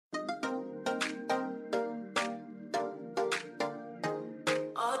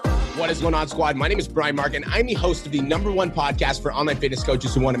What is going on, squad? My name is Brian Mark, and I'm the host of the #1 podcast for online fitness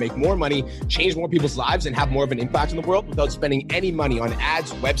coaches who want to make more money, change more people's lives, and have more of an impact in the world without spending any money on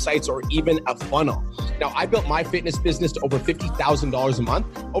ads, websites, or even a funnel. Now, I built my fitness business to over $50,000 a month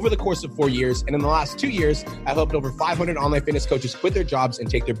over the course of 4 years. And in the last 2 years, I've helped over 500 online fitness coaches quit their jobs and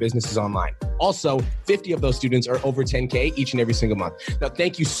take their businesses online. Also, 50 of those students are over 10K each and every single month. Now,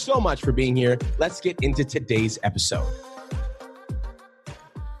 thank you so much for being here. Let's get into today's episode.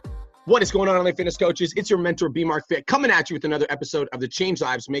 What is going on, online fitness coaches? It's your mentor, B Mark Fit, coming at you with another episode of the Change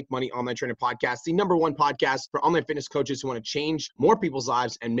Lives, Make Money Online Trainer Podcast, the #1 podcast for online fitness coaches who want to change more people's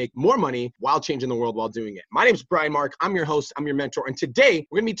lives and make more money while changing the world while doing it. My name is Brian Mark. I'm your host. I'm your mentor. And today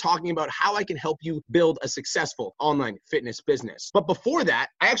we're going to be talking about how I can help you build a successful online fitness business. But before that,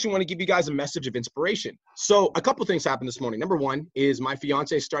 I actually want to give you guys a message of inspiration. So a couple things happened this morning. Number one is my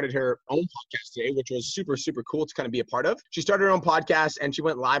fiance started her own podcast today, which was super, super cool to kind of be a part of. She started her own podcast and she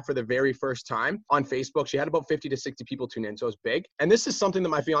went live for the very first time on Facebook. She had about 50 to 60 people tune in, so it was big. And this is something that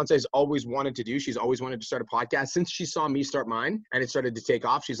my fiance has always wanted to do. She's always wanted to start a podcast since she saw me start mine and it started to take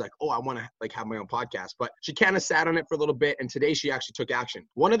off. She's like, oh, I want to have my own podcast. But she kind of sat on it for a little bit, and today she actually took action.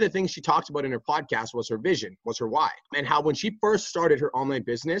 One of the things she talked about in her podcast was her vision, was her why, and how when she first started her online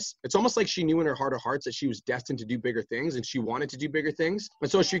business, it's almost like she knew in her heart of hearts that she was destined to do bigger things and she wanted to do bigger things.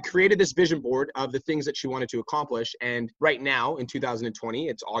 And so she created this vision board of the things that she wanted to accomplish. And right now in 2020,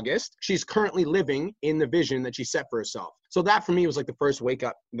 it's August, she's currently living in the vision that she set for herself. So that for me was like the first wake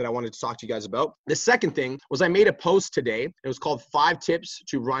up that I wanted to talk to you guys about. The second thing was I made a post today. It was called 5 tips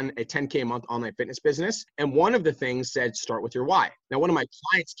to run a 10K a month online fitness business. And one of the things said, start with your why. Now, one of my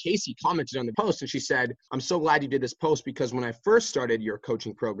clients, Casey, commented on the post and she said, I'm so glad you did this post because when I first started your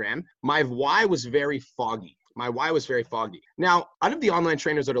coaching program, my why was very foggy. My why was very foggy. Now, out of the online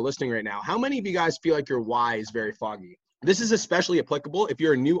trainers that are listening right now, how many of you guys feel like your why is very foggy? This is especially applicable if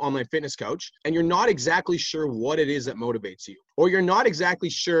you're a new online fitness coach and you're not exactly sure what it is that motivates you, or you're not exactly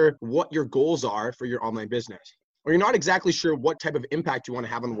sure what your goals are for your online business, or you're not exactly sure what type of impact you want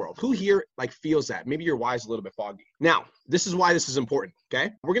to have on the world. Who here feels that? Maybe your why is a little bit foggy. Now, this is why this is important,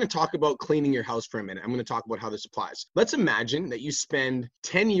 okay? We're going to talk about cleaning your house for a minute. I'm going to talk about how this applies. Let's imagine that you spend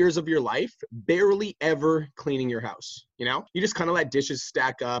 10 years of your life barely ever cleaning your house. You know, you just kind of let dishes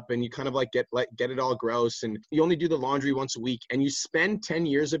stack up and you kind of get it all gross, and you only do the laundry once a week, and you spend 10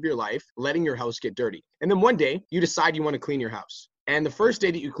 years of your life letting your house get dirty. And then one day you decide you want to clean your house. And the first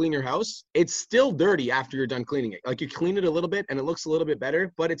day that you clean your house, it's still dirty after you're done cleaning it. You clean it a little bit and it looks a little bit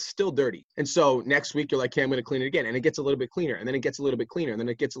better, but it's still dirty. And so next week you're like, okay, I'm going to clean it again. And it gets a little bit cleaner. And then it gets a little bit cleaner. And then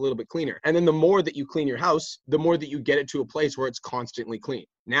it gets a little bit cleaner. And then the more that you clean your house, the more that you get it to a place where it's constantly clean.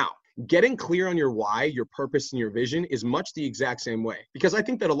 Now, getting clear on your why, your purpose, and your vision is much the exact same way. Because I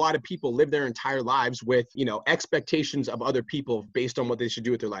think that a lot of people live their entire lives with, expectations of other people based on what they should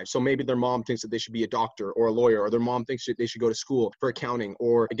do with their lives. So maybe their mom thinks that they should be a doctor or a lawyer, or their mom thinks that they should go to school for accounting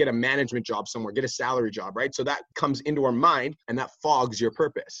or get a management job somewhere, get a salary job, right? So that comes into our mind and that fogs your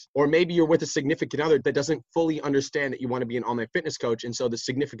purpose. Or maybe you're with a significant other that doesn't fully understand that you want to be an online fitness coach. And so the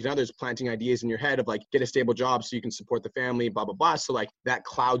significant other is planting ideas in your head of get a stable job so you can support the family, blah, blah, blah. So that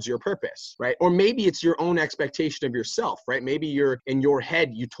clouds your purpose, right? Or maybe it's your own expectation of yourself, right? Maybe you're in your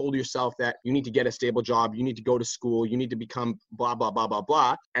head, you told yourself that you need to get a stable job, you need to go to school, you need to become blah, blah, blah, blah,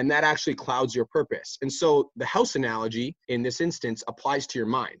 blah. And that actually clouds your purpose. And so the house analogy in this instance applies to your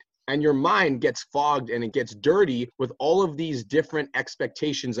mind. And your mind gets fogged and it gets dirty with all of these different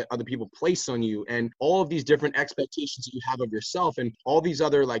expectations that other people place on you, and all of these different expectations that you have of yourself, and all these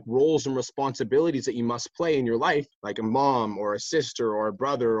other roles and responsibilities that you must play in your life, like a mom or a sister or a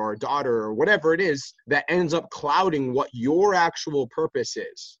brother or a daughter or whatever it is, that ends up clouding what your actual purpose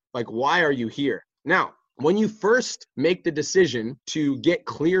is. Why are you here? Now, when you first make the decision to get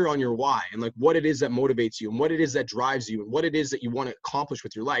clear on your why and what it is that motivates you and what it is that drives you and what it is that you want to accomplish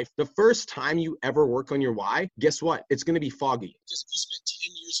with your life, the first time you ever work on your why, guess what? It's going to be foggy. Because if you spent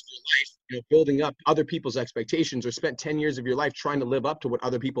 10 years of your life building up other people's expectations, or spent 10 years of your life trying to live up to what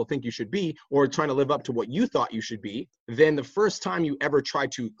other people think you should be, or trying to live up to what you thought you should be, then the first time you ever try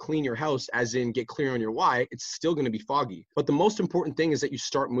to clean your house, as in get clear on your why, it's still going to be foggy. But the most important thing is that you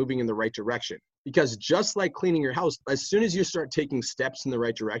start moving in the right direction. Because just like cleaning your house, as soon as you start taking steps in the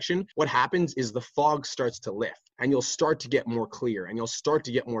right direction, what happens is the fog starts to lift and you'll start to get more clear and you'll start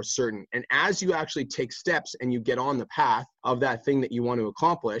to get more certain. And as you actually take steps and you get on the path of that thing that you want to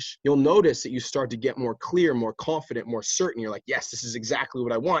accomplish, you'll notice that you start to get more clear, more confident, more certain. You're like, yes, this is exactly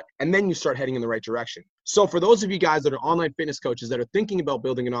what I want. And then you start heading in the right direction. So for those of you guys that are online fitness coaches that are thinking about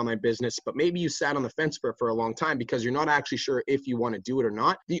building an online business, but maybe you sat on the fence for a long time because you're not actually sure if you want to do it or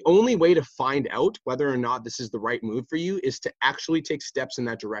not, the only way to find out whether or not this is the right move for you is to actually take steps in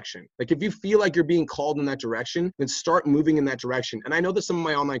that direction. Like if you feel like you're being called in that direction, then start moving in that direction. And I know that some of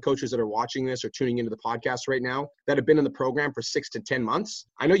my online coaches that are watching this or tuning into the podcast right now that have been in the program for 6 to 10 months,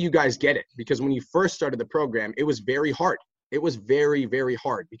 I know you guys get it, because when you first started the program, it was very hard. It was very, very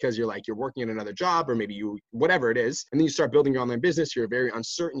hard because you're working at another job, or maybe whatever it is. And then you start building your online business. You're very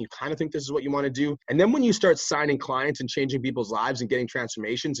uncertain. You kind of think this is what you want to do. And then when you start signing clients and changing people's lives and getting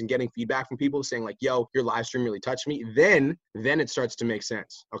transformations and getting feedback from people saying like, yo, your live stream really touched me, then it starts to make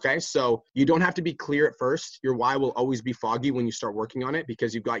sense. Okay. So you don't have to be clear at first. Your why will always be foggy when you start working on it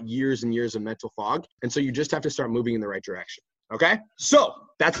because you've got years and years of mental fog. And so you just have to start moving in the right direction. Okay, so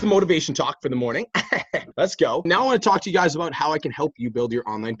that's the motivation talk for the morning. Let's go. Now I want to talk to you guys about how I can help you build your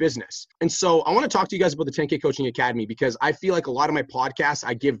online business. And so I want to talk to you guys about the 10K Coaching Academy because I feel like a lot of my podcasts,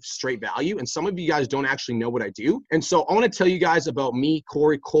 I give straight value and some of you guys don't actually know what I do. And so I want to tell you guys about me,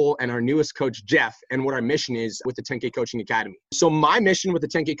 Corey, Cole, and our newest coach, Jeff, and what our mission is with the 10K Coaching Academy. So my mission with the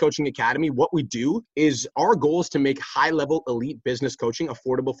 10K Coaching Academy, what we do is our goal is to make high-level elite business coaching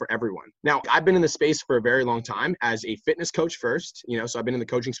affordable for everyone. Now, I've been in the space for a very long time as a fitness coach first, so I've been in the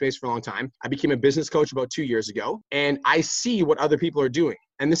coaching space for a long time. I became a business coach about 2 years ago, and I see what other people are doing.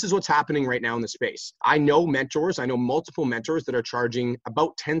 And this is what's happening right now in the space. I know multiple mentors that are charging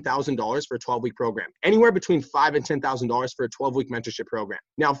about $10,000 for a 12-week program, anywhere between $5,000 and $10,000 for a 12-week mentorship program.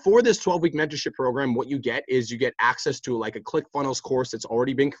 Now, for this 12-week mentorship program, what you get is you get access to like a ClickFunnels course that's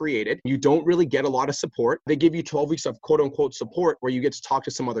already been created. You don't really get a lot of support. They give you 12 weeks of quote unquote support where you get to talk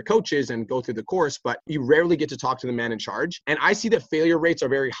to some other coaches and go through the course, but you rarely get to talk to the man in charge. And I see that failure rates are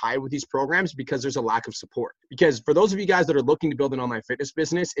very high with these programs because there's a lack of support. Because for those of you guys that are looking to build an online fitness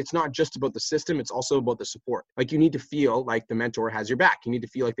business, it's not just about the system, it's also about the support. Like you need to feel like the mentor has your back. You need to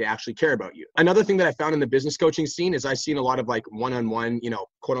feel like they actually care about you. Another thing that I found in the business coaching scene is I've seen a lot of like one-on-one,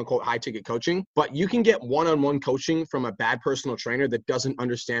 quote unquote high ticket coaching, but you can get one-on-one coaching from a bad personal trainer that doesn't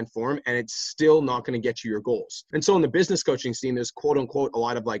understand form and it's still not going to get you your goals. And so in the business coaching scene, there's quote unquote a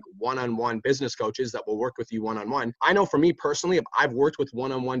lot of like one-on-one business coaches that will work with you one-on-one. I know for me personally, I've worked with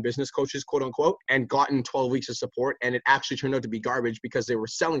one-on-one business coaches, quote unquote, and gotten 12 weeks of support and it actually turned out to be garbage because they were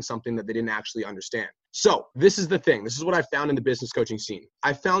selling something that they didn't actually understand. So this is the thing. This is what I found in the business coaching scene.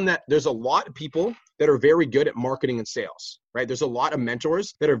 I found that there's a lot of people that are very good at marketing and sales, right? There's a lot of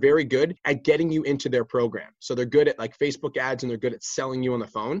mentors that are very good at getting you into their program. So they're good at like Facebook ads and they're good at selling you on the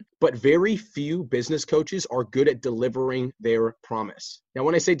phone, but very few business coaches are good at delivering their promise. Now,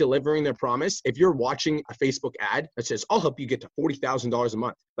 when I say delivering their promise, if you're watching a Facebook ad that says, I'll help you get to $40,000 a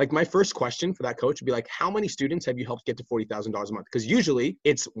month, like my first question for that coach would be like, how many students have you helped get to $40,000 a month? Because usually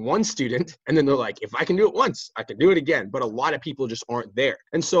it's one student and then they're like, if I can do it once, I can do it again. But a lot of people just aren't there.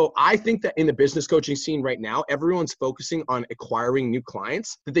 And so I think that in the business coaching scene right now, everyone's focusing on acquiring new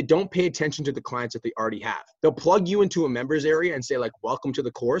clients, that they don't pay attention to the clients that they already have. They'll plug you into a members area and say like, welcome to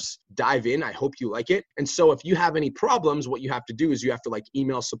the course, dive in. I hope you like it. And so if you have any problems, what you have to do is you have to like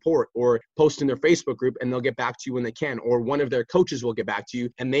email support or post in their Facebook group and they'll get back to you when they can, or one of their coaches will get back to you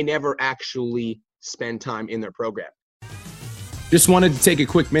and they never actually spend time in their program. Just wanted to take a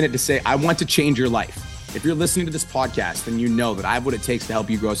quick minute to say, I want to change your life. If you're listening to this podcast, then you know that I have what it takes to help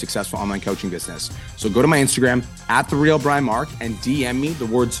you grow a successful online coaching business. So go to my Instagram @TheRealBrianMark and DM me the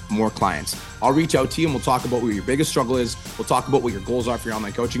words more clients. I'll reach out to you and we'll talk about what your biggest struggle is. We'll talk about what your goals are for your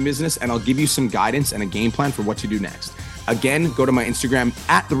online coaching business, and I'll give you some guidance and a game plan for what to do next. Again, go to my Instagram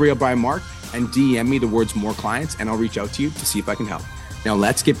 @TheRealBrianMark and DM me the words more clients, and I'll reach out to you to see if I can help. Now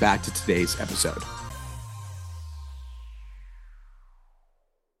let's get back to today's episode.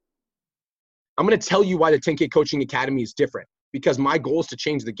 I'm going to tell you why the 10K Coaching Academy is different. Because my goal is to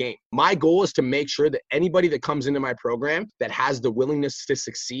change the game. My goal is to make sure that anybody that comes into my program that has the willingness to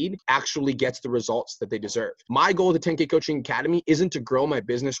succeed actually gets the results that they deserve. My goal at the 10K Coaching Academy isn't to grow my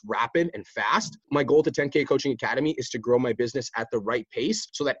business rapid and fast. My goal at the 10K Coaching Academy is to grow my business at the right pace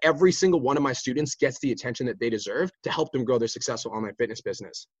so that every single one of my students gets the attention that they deserve to help them grow their successful online fitness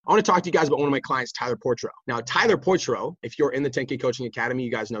business. I want to talk to you guys about one of my clients, Tyler Portro. Now, Tyler Portro, if you're in the 10K Coaching Academy,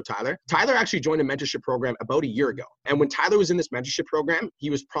 you guys know Tyler. Tyler actually joined a mentorship program about a year ago. And when Tyler was in this mentorship program,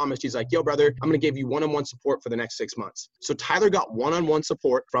 he was promised, he's like, yo, brother, I'm going to give you one-on-one support for the next 6 months. So Tyler got one-on-one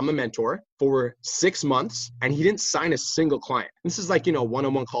support from a mentor for 6 months, and he didn't sign a single client. This is like,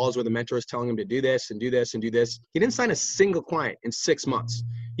 one-on-one calls where the mentor is telling him to do this and do this and do this. He didn't sign a single client in 6 months.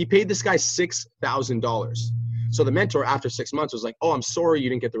 He paid this guy $6,000. So the mentor after 6 months was like, oh, I'm sorry you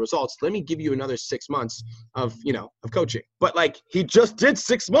didn't get the results. Let me give you another 6 months of coaching. But like he just did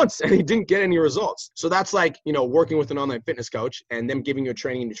 6 months and he didn't get any results. So that's like, working with an online fitness coach and them giving you a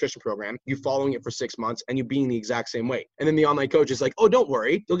training and nutrition program, you following it for 6 months and you being the exact same way. And then the online coach is like, oh, don't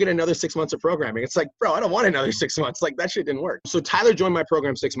worry, you'll get another 6 months of programming. It's like, bro, I don't want another 6 months. Like that shit didn't work. So Tyler joined my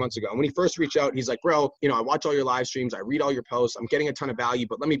program 6 months ago. And when he first reached out, he's like, bro, I watch all your live streams. I read all your posts. I'm getting a ton of value,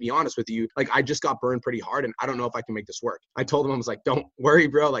 but let me be honest with you. Like I just got burned pretty hard and I don't know if I can make this work. I told him, I was like, don't worry,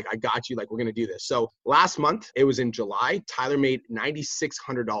 bro. Like I got you. Like we're going to do this. So last month, it was in July, Tyler made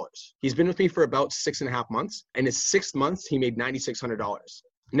 $9,600. He's been with me for about 6.5 months. And his 6th month, he made $9,600.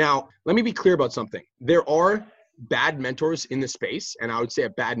 Now, let me be clear about something. There are bad mentors in the space. And I would say a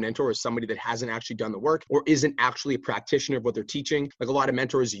bad mentor is somebody that hasn't actually done the work or isn't actually a practitioner of what they're teaching. Like a lot of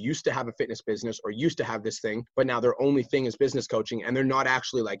mentors used to have a fitness business or used to have this thing, but now their only thing is business coaching. And they're not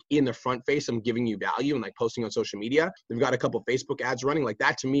actually like in the front face and giving you value and like posting on social media. They've got a couple Facebook ads running. Like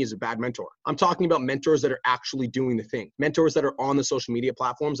that to me is a bad mentor. I'm talking about mentors that are actually doing the thing. Mentors that are on the social media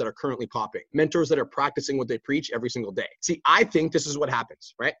platforms that are currently popping. Mentors that are practicing what they preach every single day. See, I think this is what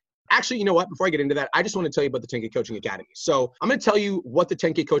happens, right? Actually, you know what? Before I get into that, I just want to tell you about the 10K Coaching Academy. So I'm going to tell you what the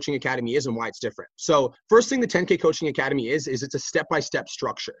 10K Coaching Academy is and why it's different. So first thing the 10K Coaching Academy is it's a step-by-step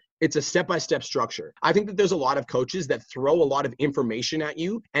structure. It's a step-by-step structure. I think that there's a lot of coaches that throw a lot of information at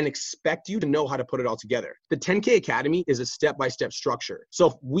you and expect you to know how to put it all together. The 10K Academy is a step-by-step structure.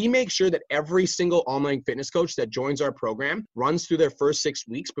 So we make sure that every single online fitness coach that joins our program runs through their first 6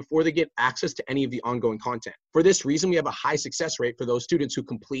 weeks before they get access to any of the ongoing content. For this reason, we have a high success rate for those students who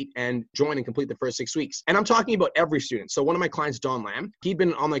complete and join and complete the first 6 weeks. And I'm talking about every student. So one of my clients, Don Lamb, he'd been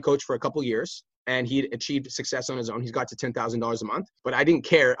an online coach for a couple years and he achieved success on his own. He's got to $10,000 a month, but I didn't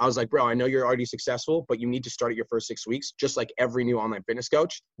care. I was like, bro, I know you're already successful, but you need to start at your first 6 weeks, just like every new online fitness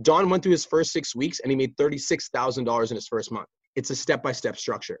coach. Don went through his first 6 weeks and he made $36,000 in his first month. It's a step-by-step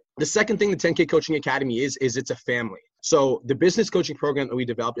structure. The second thing the 10K Coaching Academy is it's a family. So the business coaching program that we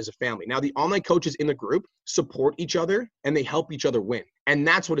developed is a family. Now the online coaches in the group support each other and they help each other win. And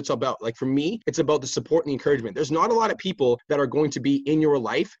that's what it's about. Like for me, it's about the support and the encouragement. There's not a lot of people that are going to be in your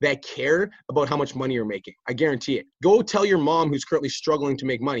life that care about how much money you're making. I guarantee it. Go tell your mom who's currently struggling to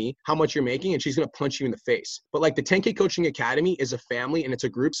make money how much you're making and she's going to punch you in the face. But like the 10K Coaching Academy is a family and it's a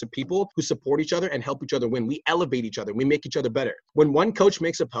group of people who support each other and help each other win. We elevate each other. We make each other better. When one coach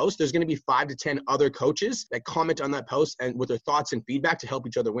makes a post, there's going to be 5 to 10 other coaches that comment on that post and with their thoughts and feedback to help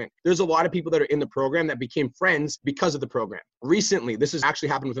each other win. There's a lot of people that are in the program that became friends because of the program. Recently, this has actually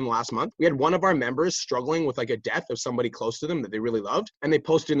happened within the last month. We had one of our members struggling with like a death of somebody close to them that they really loved, and they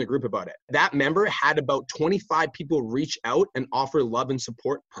posted in the group about it. That member had about 25 people reach out and offer love and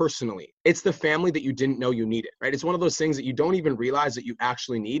support personally. It's the family that you didn't know you needed, right? It's one of those things that you don't even realize that you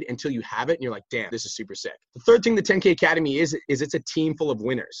actually need until you have it and you're like, damn, this is super sick. The third thing the 10K Academy is it's a team full of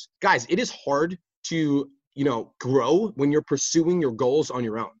winners. Guys, it is hard to grow when you're pursuing your goals on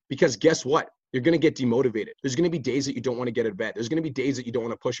your own. Because guess what? You're going to get demotivated. There's going to be days that you don't want to get out of bed. There's going to be days that you don't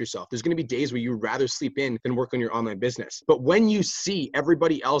want to push yourself. There's going to be days where you'd rather sleep in than work on your online business. But when you see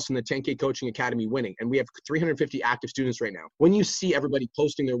everybody else in the 10K Coaching Academy winning, and we have 350 active students right now, when you see everybody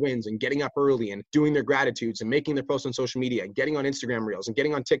posting their wins and getting up early and doing their gratitudes and making their posts on social media and getting on Instagram Reels and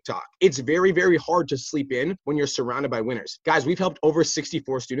getting on TikTok, it's very, very hard to sleep in when you're surrounded by winners. Guys, we've helped over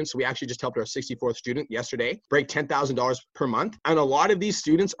 64 students. So we actually just helped our 64th student yesterday break $10,000 per month. And a lot of these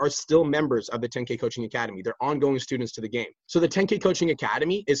students are still members of the 10K Coaching Academy. They're ongoing students to the game. So the 10K Coaching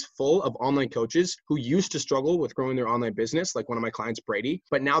Academy is full of online coaches who used to struggle with growing their online business, like one of my clients, Brady,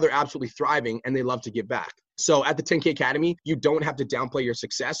 but now they're absolutely thriving and they love to give back. So at the 10K Academy, you don't have to downplay your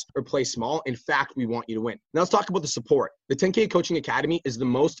success or play small. In fact, we want you to win. Now let's talk about the support. The 10K Coaching Academy is the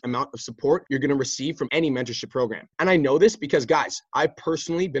most amount of support you're going to receive from any mentorship program. And I know this because, guys, I've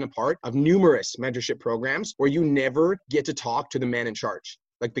personally been a part of numerous mentorship programs where you never get to talk to the man in charge,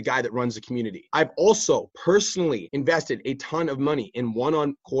 like the guy that runs the community. I've also personally invested a ton of money in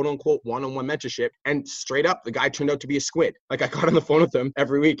quote unquote one-on-one mentorship, and straight up, the guy turned out to be a squid. Like I got on the phone with him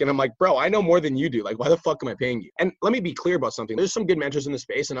every week and I'm like, bro, I know more than you do. Like, why the fuck am I paying you? And let me be clear about something. There's some good mentors in the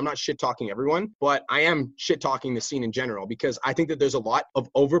space and I'm not shit talking everyone, but I am shit talking the scene in general because I think that there's a lot of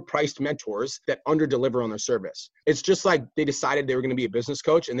overpriced mentors that under deliver on their service. It's just like they decided they were going to be a business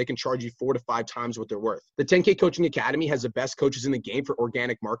coach and they can charge you 4 to 5 times what they're worth. The 10K Coaching Academy has the best coaches in the game for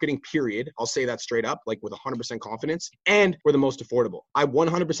organic marketing, period. I'll say that straight up, like with 100% confidence, and we're the most affordable. I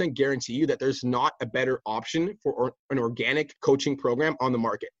 100% guarantee you that there's not a better option for an organic coaching program on the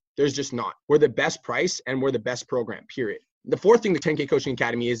market. There's just not. We're the best price and we're the best program, period. The fourth thing the 10K Coaching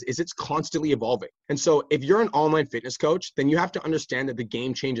Academy is it's constantly evolving. And so if you're an online fitness coach, then you have to understand that the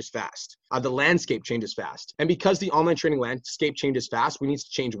game changes fast. The landscape changes fast. And because the online training landscape changes fast, we need to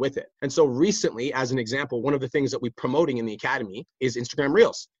change with it. And so recently, as an example, one of the things that we're promoting in the academy is Instagram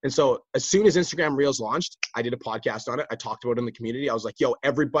Reels. And so as soon as Instagram Reels launched, I did a podcast on it. I talked about it in the community. I was like, yo,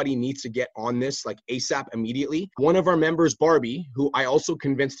 everybody needs to get on this like ASAP immediately. One of our members, Barbie, who I also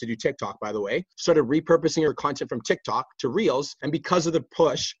convinced to do TikTok, by the way, started repurposing her content from TikTok to Reels. And because of the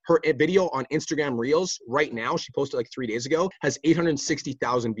push, her video on Instagram Reels right now, she posted like 3 days ago, has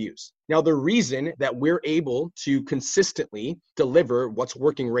 860,000 views. Now, the reason that we're able to consistently deliver what's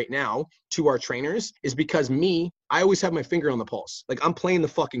working right now to our trainers is because I always have my finger on the pulse. Like, I'm playing the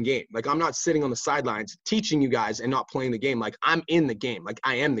fucking game. Like, I'm not sitting on the sidelines teaching you guys and not playing the game. Like, I'm in the game. Like,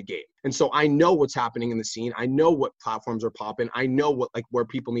 I am the game. And so I know what's happening in the scene. I know what platforms are popping. I know where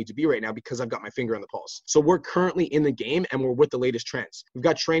people need to be right now because I've got my finger on the pulse. So we're currently in the game and we're with the latest trends. We've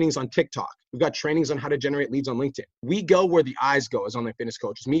got trainings on TikTok. We've got trainings on how to generate leads on LinkedIn. We go where the eyes go as online fitness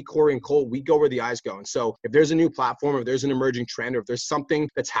coaches. Me, Corey, and Cole, we go where the eyes go. And so if there's a new platform, or if there's an emerging trend, or if there's something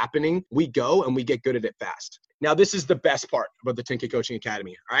that's happening, we go and we get good at it fast. Now, this is the best part about the 10K Coaching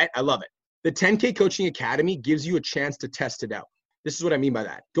Academy. All right. I love it. The 10K Coaching Academy gives you a chance to test it out. This is what I mean by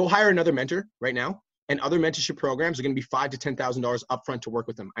that. Go hire another mentor right now. And other mentorship programs are going to be $5,000 to $10,000 upfront to work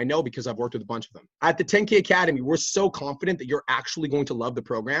with them. I know because I've worked with a bunch of them. At the 10K Academy, we're so confident that you're actually going to love the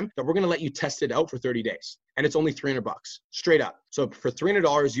program that we're going to let you test it out for 30 days. And it's only $300 straight up. So for $300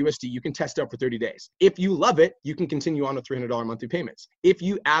 USD, you can test it out for 30 days. If you love it, you can continue on with $300 monthly payments. If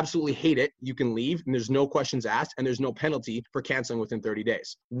you absolutely hate it, you can leave and there's no questions asked and there's no penalty for canceling within 30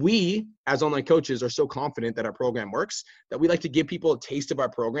 days. We, as online coaches, are so confident that our program works that we like to give people a taste of our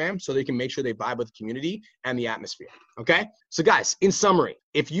program so they can make sure they vibe with the community and the atmosphere. Okay? So guys, in summary,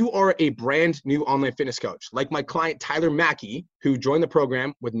 if you are a brand new online fitness coach, like my client Tyler Mackey, who joined the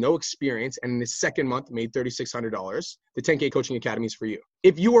program with no experience and in his second month made $3,600, the 10K Coaching Academy is for you.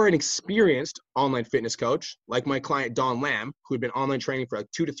 If you are an experienced online fitness coach, like my client Don Lamb, who had been online training for like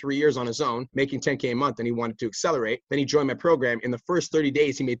 2 to 3 years on his own, making $10K a month, and he wanted to accelerate, then he joined my program. In the first 30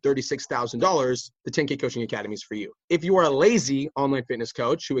 days, he made $36,000. The 10K Coaching Academy is for you. If you are a lazy online fitness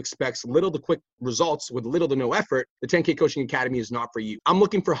coach who expects little to quick results with little to no effort, the 10K Coaching Academy is not for you. I'm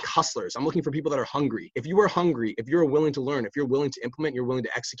looking for hustlers. I'm looking for people that are hungry. If you are hungry, if you're willing to learn, if you're willing to implement, you're willing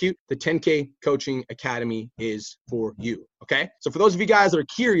to execute, the 10K Coaching Academy is for you. Okay. So for those of you guys that are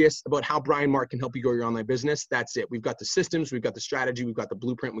curious about how Brian Mark can help you grow your online business, that's it. We've got the systems, we've got the strategy, we've got the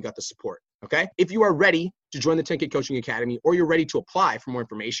blueprint, we've got the support. Okay. If you are ready to join the 10K Coaching Academy or you're ready to apply for more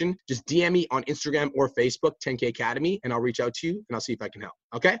information, just DM me on Instagram or Facebook, 10K Academy, and I'll reach out to you and I'll see if I can help.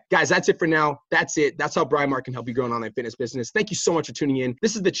 Okay. Guys, that's it for now. That's it. That's how Brian Mark can help you grow an online fitness business. Thank you so much for tuning in.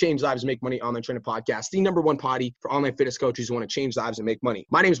 This is the Change Lives, Make Money Online Training Podcast, the #1 potty for online fitness coaches who want to change lives and make money.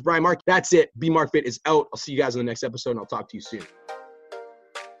 My name is Brian Mark. That's it. B Mark Fit is out. I'll see you guys in the next episode and I'll talk to you soon.